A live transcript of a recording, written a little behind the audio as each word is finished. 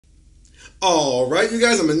All right, you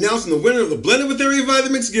guys, I'm announcing the winner of the Blended with Henry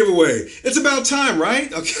Vitamix giveaway. It's about time,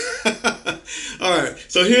 right? Okay. All right,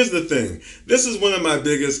 so here's the thing. This is one of my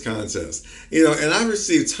biggest contests. And I've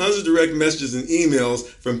received tons of direct messages and emails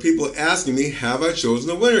from people asking me, have I chosen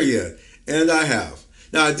a winner yet? And I have.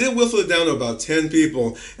 Now, I did whittle it down to about 10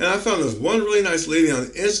 people, and I found this one really nice lady on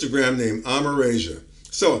Instagram named Amerasia.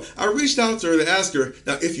 So I reached out to her to ask her,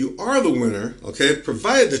 now if you are the winner, okay,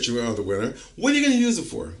 provided that you are the winner, what are you going to use it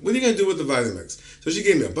for? What are you going to do with the Vitamix? So she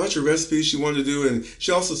gave me a bunch of recipes she wanted to do, and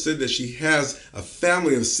she also said that she has a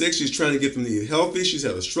family of 6. She's trying to get them to eat healthy. She's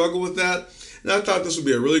had a struggle with that. And I thought this would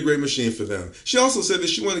be a really great machine for them. She also said that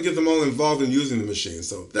she wanted to get them all involved in using the machine,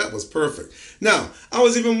 so that was perfect. Now, I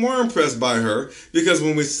was even more impressed by her because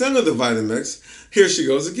when we sent her the Vitamix, here she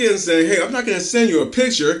goes again saying, hey, I'm not going to send you a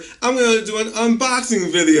picture. I'm going to do an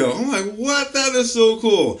unboxing video. I'm like, what? That is so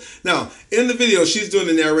cool. Now, in the video, she's doing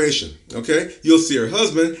the narration, okay? You'll see her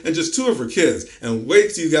husband and just 2 of her kids. And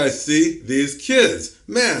wait till you guys see these kids.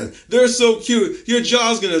 Man, they're so cute. Your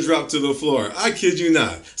jaw's going to drop to the floor. I kid you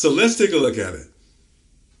not. So let's take a look at it.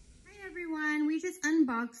 Hi everyone. We just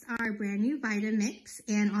unboxed our brand new Vitamix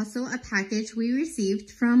and also a package we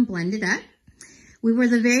received from BLENDITUP. We were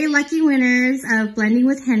the very lucky winners of Blending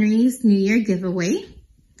with Henry's New Year giveaway.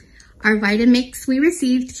 Our Vitamix we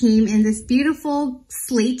received came in this beautiful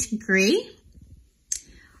slate gray.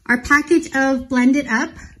 Our package of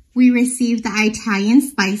BLENDITUP, we received the Italian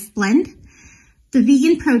spice blend, the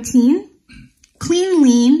vegan protein, clean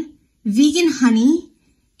lean, vegan honey,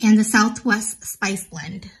 and the Southwest spice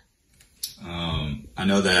blend. I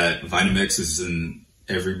know that Vitamix is in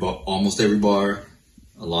almost every bar,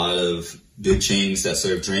 a lot of big chains that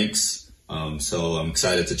serve drinks. So I'm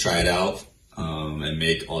excited to try it out and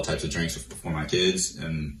make all types of drinks for my kids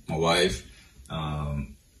and my wife.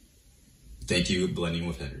 Thank you, Blending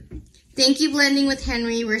with Henry. Thank you, Blending with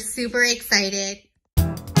Henry. We're super excited.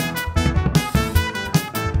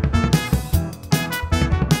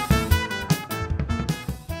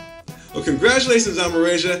 Well, congratulations,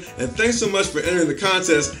 Amerasia, and thanks so much for entering the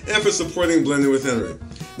contest and for supporting Blending with Henry.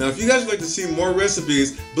 Now, if you guys would like to see more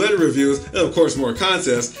recipes, blender reviews, and of course more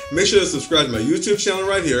contests, make sure to subscribe to my YouTube channel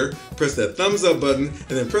right here, press that thumbs up button, and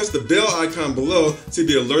then press the bell icon below to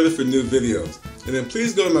be alerted for new videos. And then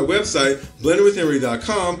please go to my website,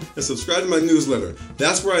 blendedwithhenry.com, and subscribe to my newsletter.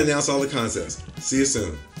 That's where I announce all the contests. See you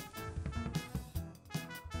soon.